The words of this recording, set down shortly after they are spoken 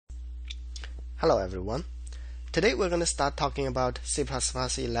Hello everyone. Today we're going to start talking about C++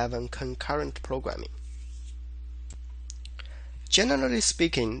 11 concurrent programming. Generally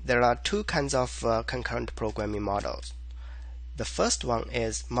speaking, there are two kinds of concurrent programming models. The first one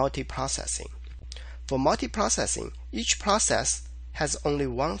is multiprocessing. For multiprocessing, each process has only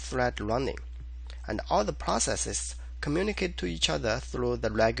one thread running, and all the processes communicate to each other through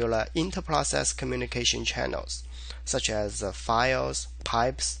the regular inter-process communication channels, such as files,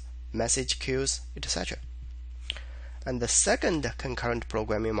 pipes, message queues, etc. And the second concurrent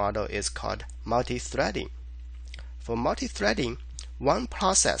programming model is called multithreading. For multithreading, one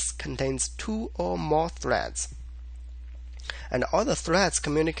process contains two or more threads, and all the threads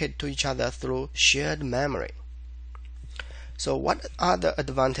communicate to each other through shared memory. So what are the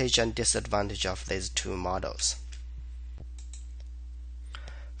advantage and disadvantage of these two models?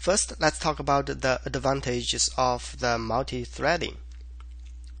 First, let's talk about the advantages of the multithreading.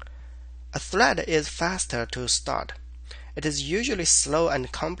 A thread is faster to start. It is usually slow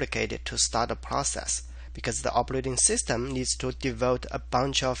and complicated to start a process because the operating system needs to devote a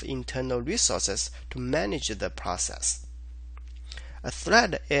bunch of internal resources to manage the process. A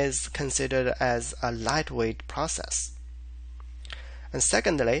thread is considered as a lightweight process. And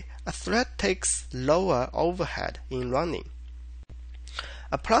secondly, a thread takes lower overhead in running.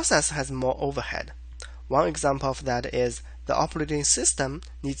 A process has more overhead. One example of that is the operating system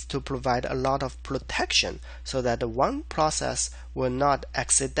needs to provide a lot of protection so that one process will not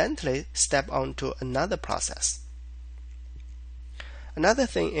accidentally step onto another process. Another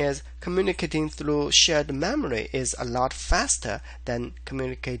thing is communicating through shared memory is a lot faster than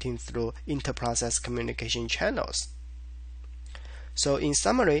communicating through inter-process communication channels. So in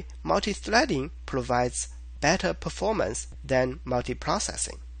summary, multithreading provides better performance than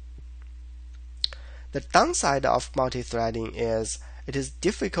multiprocessing. The downside of multithreading is it is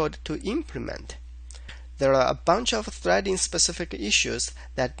difficult to implement. There are a bunch of threading specific issues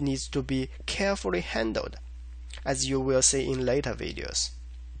that needs to be carefully handled, as you will see in later videos.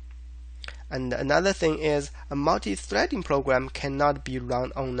 And another thing is a multithreading program cannot be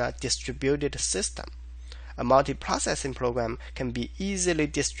run on a distributed system. A multiprocessing program can be easily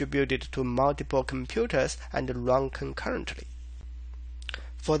distributed to multiple computers and run concurrently.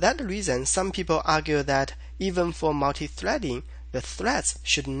 For that reason, some people argue that even for multithreading, the threads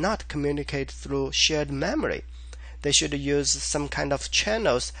should not communicate through shared memory. They should use some kind of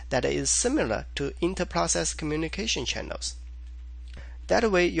channels that is similar to inter-process communication channels. That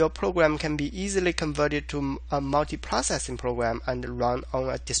way, your program can be easily converted to a multiprocessing program and run on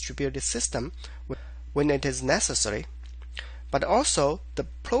a distributed system when it is necessary. But also, the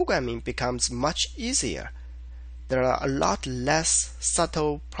programming becomes much easier. There are a lot less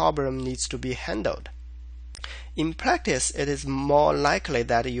subtle problem needs to be handled. In practice, it is more likely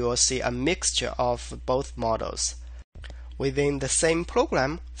that you will see a mixture of both models. Within the same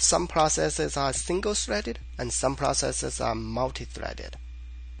program, some processes are single-threaded and some processes are multi-threaded.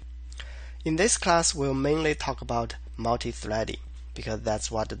 In this class, we'll mainly talk about multi-threading because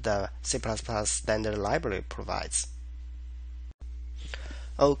that's what the C++ standard library provides.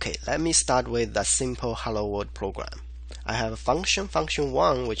 Okay, let me start with a simple hello world program. I have a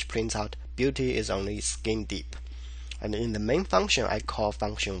function1, which prints out beauty is only skin deep. And in the main function, I call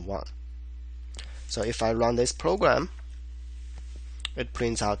function1. So if I run this program, it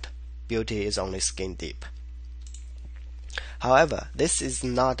prints out beauty is only skin deep. However, this is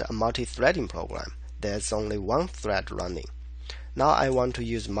not a multi-threading program. There's only one thread running. Now I want to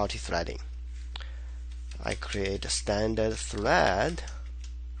use multi-threading. I create a standard thread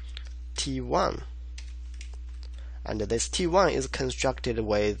T1, and this T1 is constructed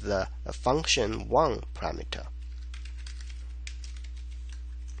with the function1 parameter.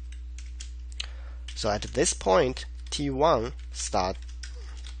 So at this point, T1 starts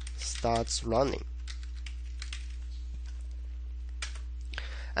running,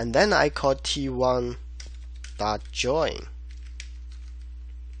 and then I call T1.join.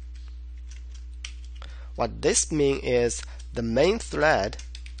 What this means is the main thread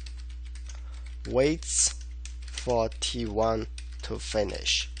waits for T1 to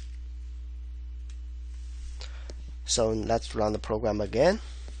finish. So let's run the program again.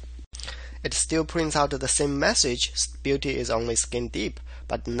 It still prints out the same message, beauty is only skin deep,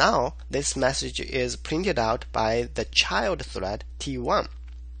 but now this message is printed out by the child thread T1.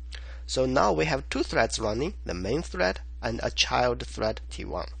 So now we have two threads running, the main thread and a child thread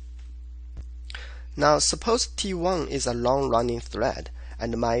T1. Now suppose T1 is a long-running thread,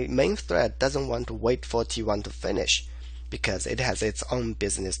 and my main thread doesn't want to wait for T1 to finish because it has its own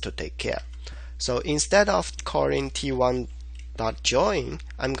business to take care. So instead of calling T1 T1.join,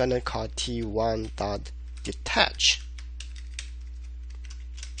 I'm going to call T1.detach.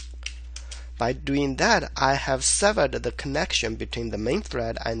 By doing that, I have severed the connection between the main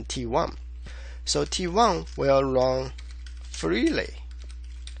thread and T1. So T1 will run freely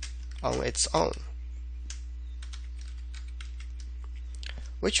on its own,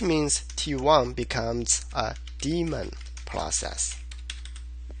 which means T1 becomes a daemon process.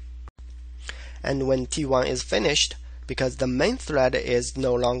 And when T1 is finished, because the main thread is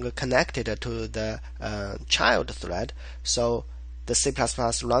no longer connected to the child thread, so the C++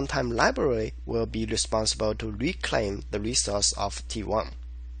 runtime library will be responsible to reclaim the resource of T1.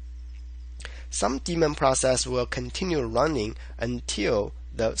 Some daemon process will continue running until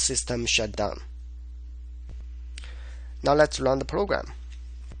the system shut down. Now let's run the program.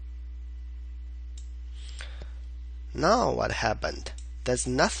 Now what happened? There's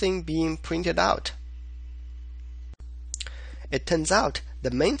nothing being printed out. It turns out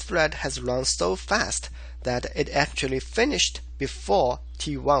the main thread has run so fast that it actually finished before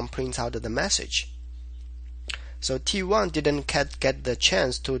T1 prints out the message. So T1 didn't get the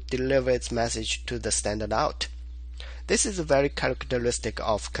chance to deliver its message to the standard out. This is very characteristic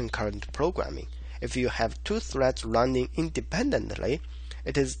of concurrent programming. If you have two threads running independently,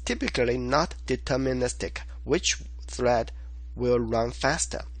 it is typically not deterministic which thread will run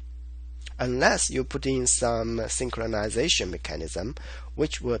faster, unless you put in some synchronization mechanism,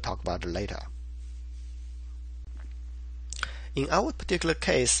 which we'll talk about later. In our particular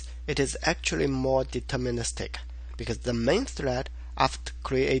case, it is actually more deterministic, because the main thread, after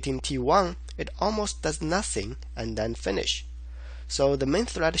creating T1, it almost does nothing and then finish. So the main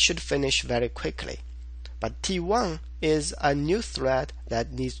thread should finish very quickly. But T1 is a new thread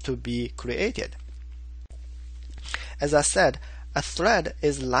that needs to be created. As I said, a thread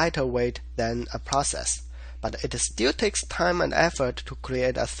is lighter weight than a process, but it still takes time and effort to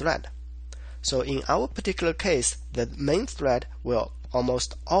create a thread. So in our particular case, the main thread will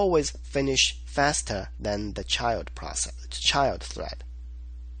almost always finish faster than the child thread.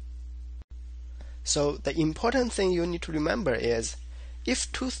 So the important thing you need to remember is,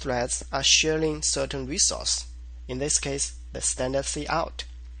 if two threads are sharing certain resource, in this case the standard C out,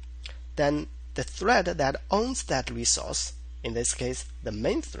 then the thread that owns that resource, in this case the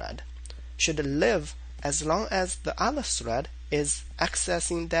main thread, should live as long as the other thread is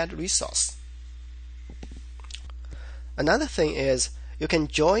accessing that resource. Another thing is, you can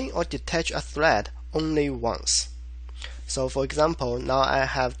join or detach a thread only once. So for example, now I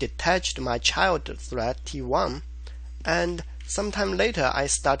have detached my child thread T1, and sometime later I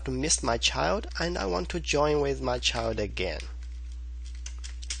start to miss my child and I want to join with my child again.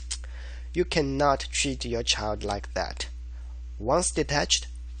 You cannot treat your child like that. Once detached,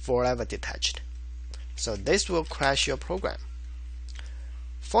 forever detached. So this will crash your program.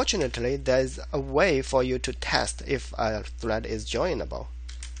 Fortunately, there's a way for you to test if a thread is joinable.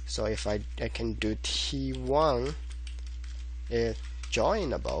 So if I can do T1 is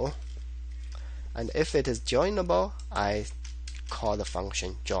joinable, and if it is joinable, I call the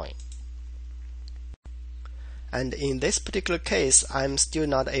function join. And in this particular case, I'm still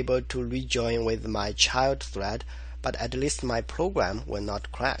not able to rejoin with my child thread, but at least my program will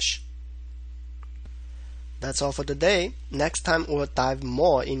not crash. That's all for today. Next time we'll dive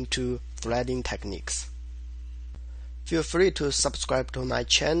more into threading techniques. Feel free to subscribe to my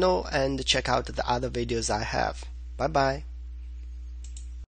channel and check out the other videos I have. Bye bye.